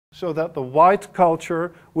so that the white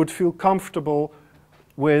culture would feel comfortable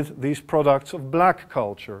with these products of black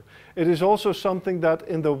culture. It is also something that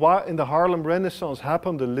in the Harlem Renaissance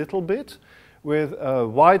happened a little bit, with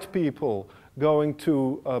white people going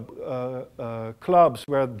to clubs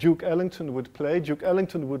where Duke Ellington would play. Duke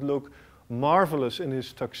Ellington would look marvelous in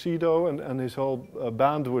his tuxedo, and his whole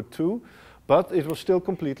band would too, but it was still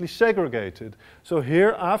completely segregated. So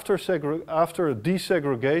here, after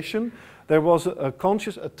desegregation, there was a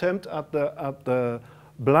conscious attempt at the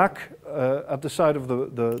side of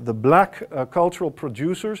the black cultural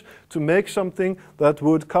producers to make something that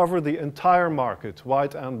would cover the entire market,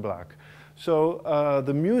 white and black. So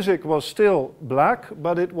the music was still black,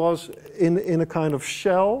 but it was in a kind of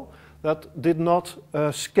shell that did not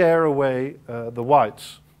scare away the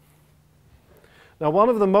whites. Now, one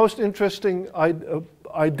of the most interesting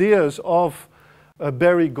ideas of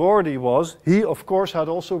Berry Gordy was, he of course had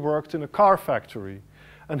also worked in a car factory,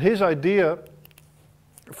 and his idea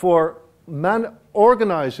for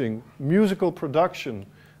organizing musical production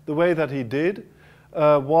the way that he did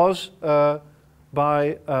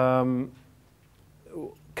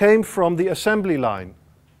came from the assembly line.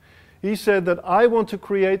 He said that I want to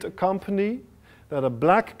create a company that a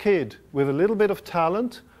black kid with a little bit of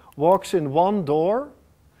talent walks in one door,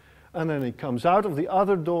 and then he comes out of the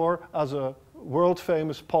other door as a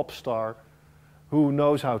world-famous pop star who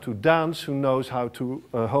knows how to dance, who knows how to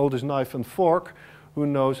hold his knife and fork, who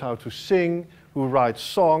knows how to sing, who writes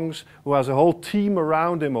songs, who has a whole team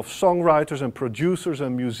around him of songwriters and producers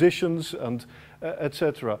and musicians and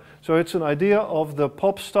etc. So it's an idea of the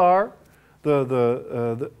pop star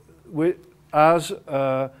as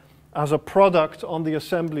a product on the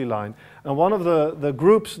assembly line. And one of the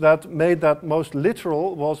groups that made that most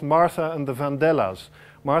literal was Martha and the Vandellas.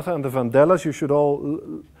 Martha and the Vandellas, you should all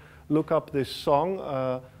look up this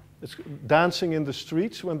song. It's Dancing in the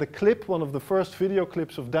Streets. When the clip, one of the first video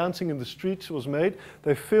clips of Dancing in the Streets was made,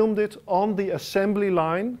 they filmed it on the assembly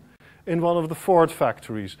line in one of the Ford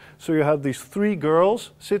factories. So you had these three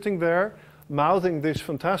girls sitting there mouthing this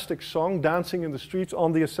fantastic song, Dancing in the Streets,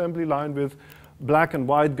 on the assembly line with black and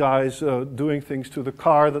white guys doing things to the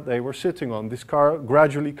car that they were sitting on. This car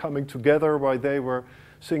gradually coming together while they were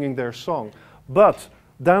singing their song. But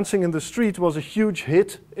Dancing in the Street was a huge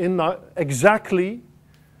hit exactly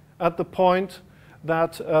at the point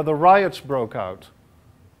that the riots broke out.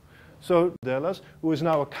 So Dallas, who is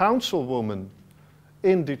now a councilwoman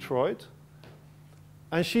in Detroit,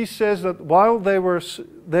 and she says that while they were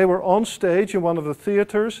on stage in one of the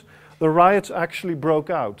theaters, the riots actually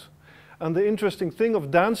broke out. And the interesting thing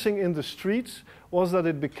of Dancing in the Streets was that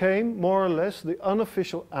it became more or less the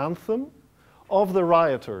unofficial anthem of the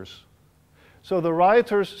rioters. So the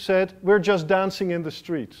rioters said, we're just dancing in the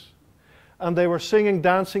streets. And they were singing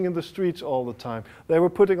Dancing in the Streets all the time. They were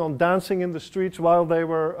putting on Dancing in the Streets while they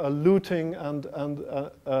were looting and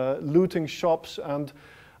looting shops and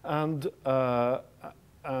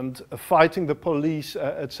fighting the police,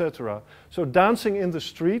 etc. So Dancing in the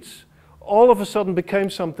Streets all of a sudden became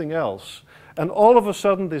something else. And all of a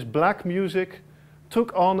sudden this black music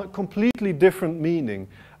took on a completely different meaning.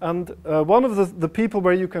 And one of the people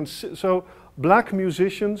where you can see, so black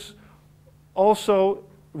musicians also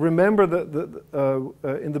remember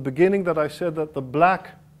that in the beginning that I said that the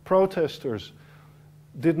black protesters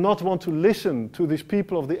did not want to listen to these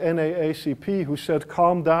people of the NAACP who said,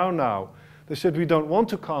 calm down now. They said, we don't want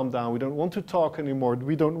to calm down, we don't want to talk anymore,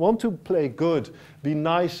 we don't want to play good, be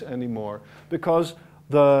nice anymore, because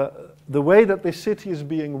the way that this city is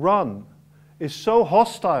being run is so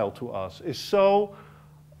hostile to us, is so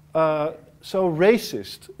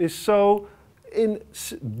racist, is so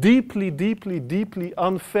deeply, deeply, deeply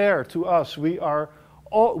unfair to us. We are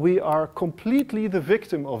completely the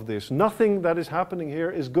victim of this. Nothing that is happening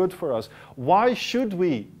here is good for us. Why should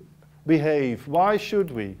we behave? Why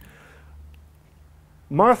should we?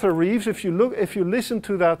 Martha Reeves, if you listen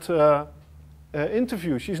to that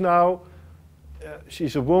interview, she's a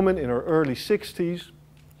woman in her early 60s,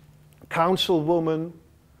 councilwoman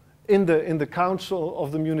in the council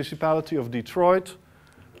of the municipality of Detroit,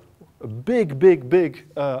 a big, big, big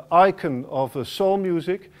icon of soul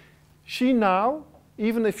music. She now,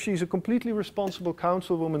 even if she's a completely responsible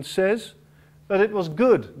councilwoman, says that it was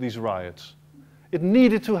good, these riots. It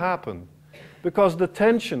needed to happen, because the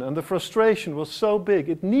tension and the frustration was so big,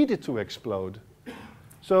 it needed to explode.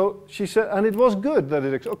 So she said, and it was good that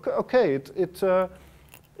it exploded. Okay,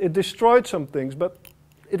 it destroyed some things, but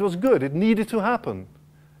it was good. It needed to happen.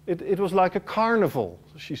 It was like a carnival,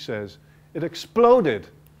 she says. It exploded.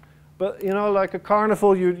 But, you know, like a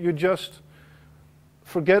carnival, you just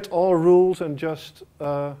forget all rules and just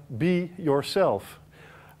be yourself.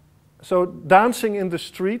 So dancing in the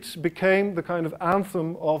streets became the kind of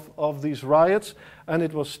anthem of these riots, and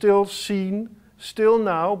it was still seen, still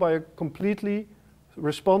now, by a completely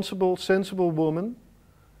responsible, sensible woman,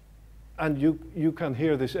 and you can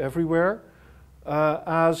hear this everywhere,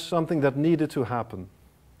 as something that needed to happen.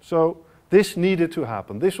 So this needed to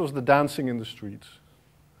happen. This was the dancing in the streets.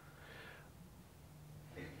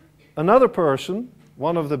 Another person,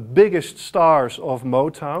 one of the biggest stars of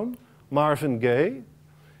Motown, Marvin Gaye,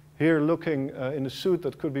 here looking in a suit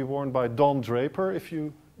that could be worn by Don Draper, if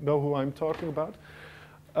you know who I'm talking about.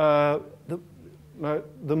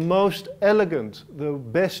 The most elegant, the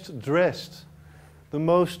best dressed, the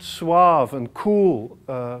most suave and cool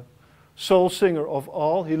soul singer of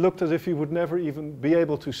all. He looked as if he would never even be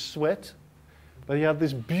able to sweat. But he had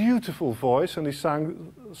this beautiful voice, and he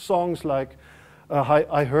sang songs like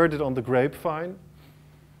I Heard It on the Grapevine.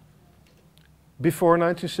 Before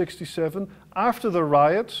 1967. After the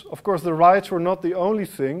riots, of course the riots were not the only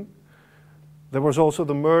thing. There was also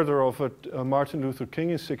the murder of Martin Luther King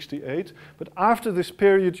in '68. But after this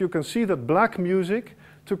period you can see that black music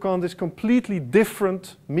took on this completely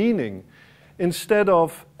different meaning. Instead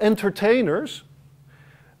of entertainers,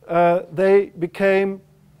 they became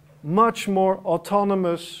much more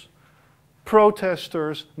autonomous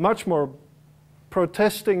protesters, much more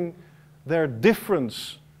protesting their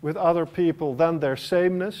difference with other people than their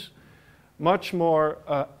sameness, much more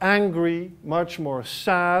angry, much more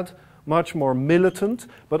sad, much more militant,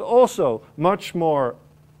 but also much more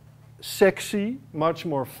sexy, much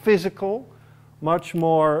more physical, much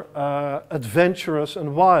more adventurous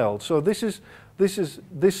and wild. So this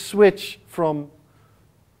switch from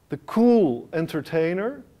the cool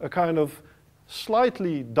entertainer, a kind of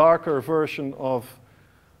slightly darker version of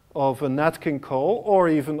a Nat King Cole or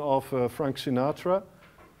even of Frank Sinatra,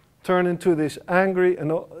 turn into this angry,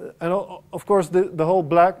 and of course the whole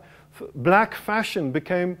black fashion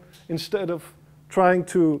became, instead of trying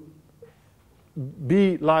to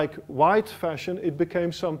be like white fashion, it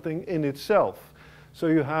became something in itself. So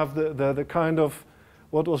you have the kind of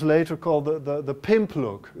what was later called the pimp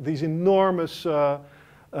look, these enormous leather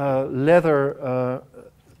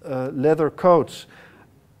coats.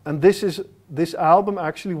 And this album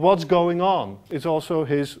actually, What's Going On, is also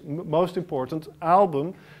his most important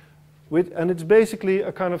album. And it's basically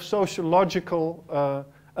a kind of sociological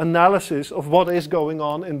analysis of what is going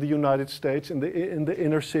on in the United States, in the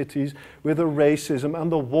inner cities, with the racism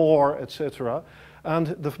and the war, etc. And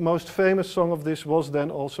the most famous song of this was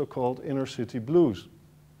then also called Inner City Blues.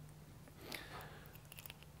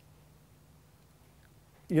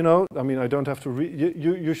 You know, I mean, I don't have to read.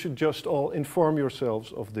 You should just all inform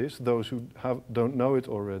yourselves of this, those who don't know it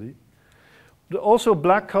already. Also,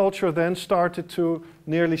 black culture then started to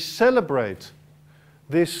nearly celebrate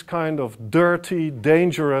this kind of dirty,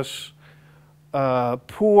 dangerous,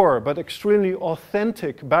 poor, but extremely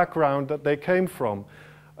authentic background that they came from.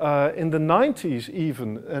 In the 90s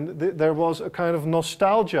even, and there was a kind of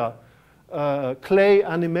nostalgia clay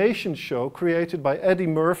animation show created by Eddie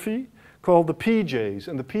Murphy called the PJs.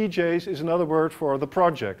 And the PJs is another word for the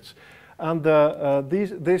projects. And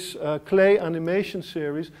this clay animation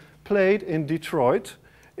series played in Detroit,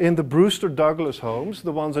 in the Brewster Douglas homes,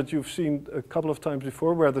 the ones that you've seen a couple of times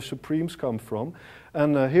before, where the Supremes come from.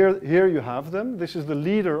 And here you have them. This is the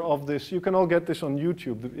leader of this. You can all get this on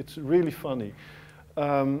YouTube. It's really funny.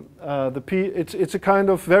 It's a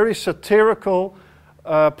kind of very satirical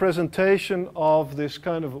presentation of this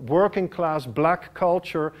kind of working class black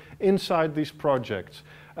culture inside these projects.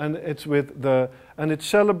 And it's and it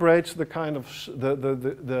celebrates the kind of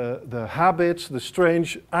the habits, the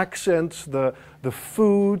strange accents, the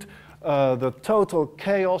food, the total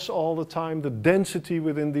chaos all the time, the density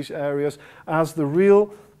within these areas, as the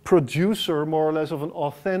real producer, more or less, of an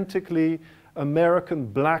authentically American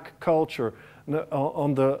black culture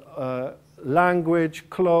on the language,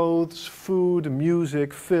 clothes, food,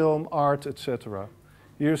 music, film, art, etc.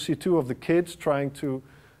 Here you see two of the kids trying to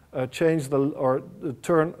change the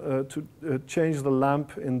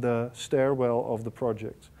lamp in the stairwell of the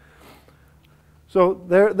project. So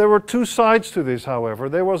there were two sides to this, however.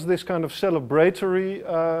 There was this kind of celebratory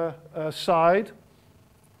side,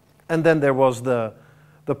 and then there was the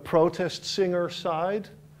protest singer side.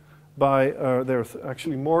 There's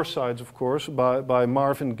actually more sides, of course, by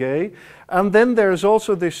Marvin Gaye. And then there's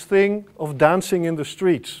also this thing of dancing in the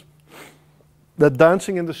streets. That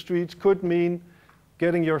dancing in the streets could mean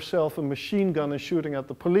getting yourself a machine gun and shooting at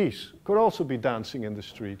the police. Could also be dancing in the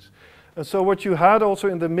streets. And so what you had also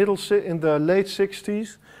in the late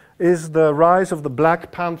 60s is the rise of the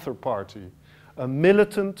Black Panther Party. A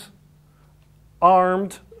militant,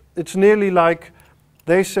 armed, it's nearly like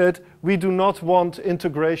they said, we do not want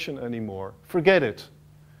integration anymore. Forget it.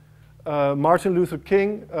 Martin Luther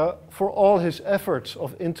King, for all his efforts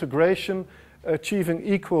of integration, achieving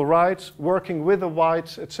equal rights, working with the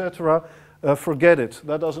whites, etc., forget it.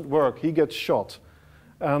 That doesn't work. He gets shot.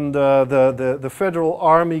 And the federal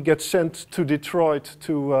army gets sent to Detroit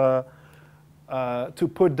to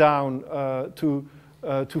put down,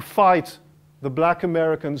 to fight the black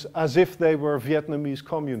Americans as if they were Vietnamese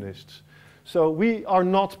communists. So we are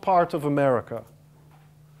not part of America.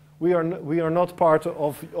 We are not part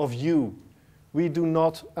of you. We do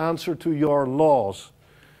not answer to your laws.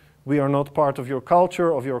 We are not part of your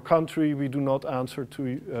culture, of your country. We do not answer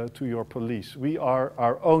to your police. We are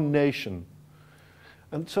our own nation.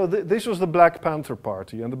 And so this was the Black Panther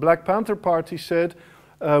Party. And the Black Panther Party said,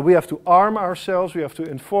 we have to arm ourselves, we have to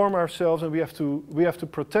inform ourselves, and we have to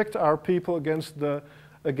protect our people against the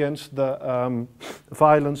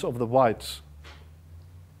violence of the whites.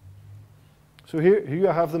 So here you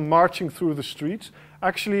have them marching through the streets.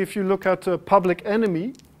 Actually, if you look at Public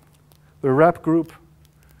Enemy, the rap group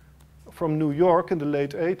from New York in the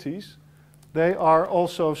late 80s, they are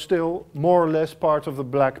also still more or less part of the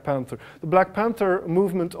Black Panther. The Black Panther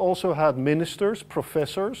movement also had ministers,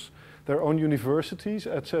 professors, their own universities,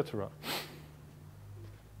 etc.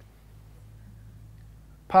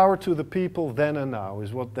 Power to the people then and now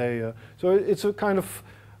is what they... so it's a kind of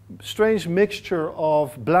strange mixture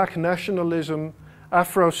of black nationalism,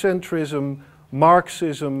 Afrocentrism,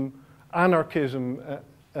 Marxism, anarchism,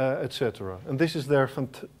 etc. And this is their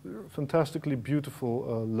fantastically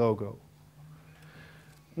beautiful logo.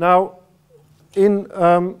 Now,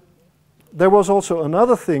 there was also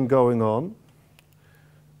another thing going on.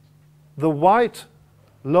 The white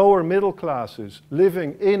lower middle classes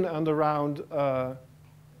living in and around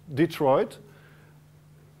Detroit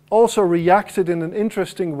also reacted in an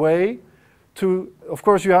interesting way to, of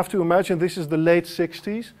course you have to imagine this is the late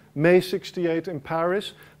 60s, May 68 in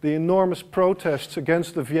Paris, the enormous protests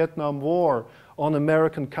against the Vietnam War on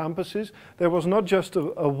American campuses. There was not just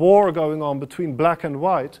a war going on between black and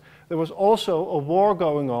white, there was also a war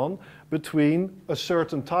going on between a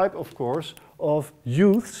certain type, of course, of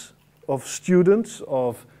youths, of students,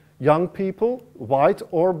 of young people, white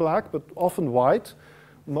or black, but often white,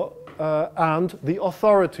 and the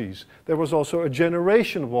authorities. There was also a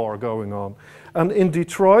generation war going on. And in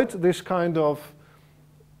Detroit, this kind of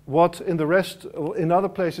what in other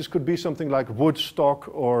places could be something like Woodstock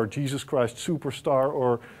or Jesus Christ Superstar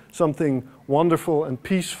or something wonderful and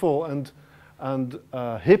peaceful and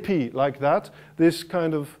hippie like that. This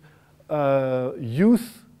kind of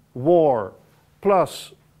youth war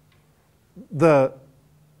plus the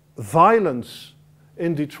violence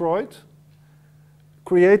in Detroit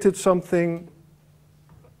created something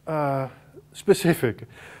specific.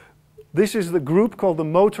 This is the group called the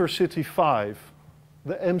Motor City 5,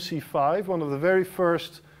 the MC5, one of the very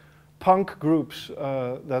first punk groups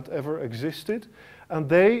that ever existed. And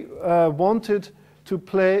they wanted to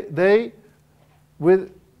play,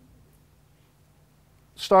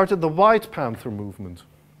 started the White Panther movement.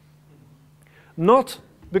 Not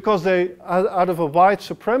because they, out of a white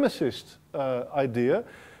supremacist idea,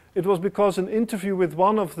 it was because an interview with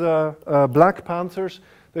one of the Black Panthers,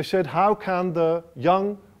 they said, how can the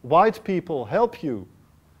young white people help you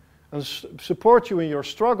and support you in your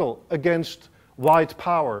struggle against white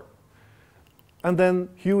power? And then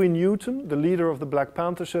Huey Newton, the leader of the Black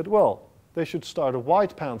Panther, said, well, they should start a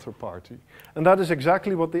White Panther Party. And that is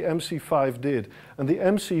exactly what the MC5 did. And the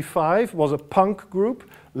MC5 was a punk group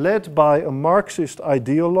led by a Marxist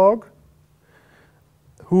ideologue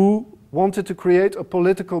who wanted to create a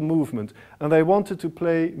political movement. And they wanted to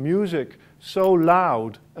play music so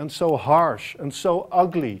loud and so harsh and so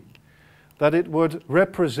ugly that it would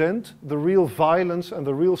represent the real violence and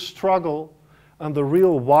the real struggle and the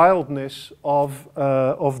real wildness of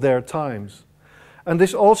their times. And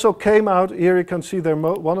this also came out, here you can see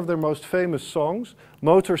one of their most famous songs,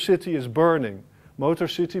 Motor City is Burning. Motor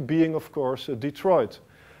City being, of course, Detroit.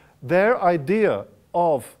 Their idea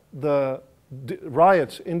of the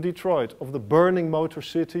riots in Detroit, of the burning Motor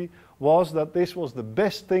City, was that this was the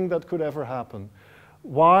best thing that could ever happen.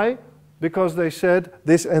 Why? Because they said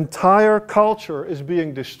this entire culture is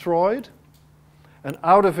being destroyed, and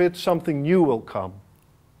out of it something new will come.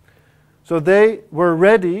 So they were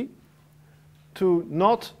ready to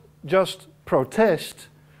not just protest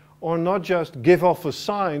or not just give off a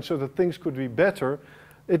sign so that things could be better.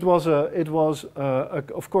 Of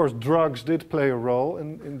course, drugs did play a role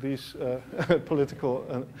in these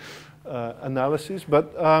political analyses,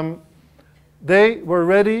 but they were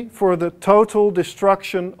ready for the total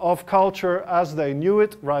destruction of culture as they knew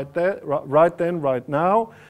it right then, right now,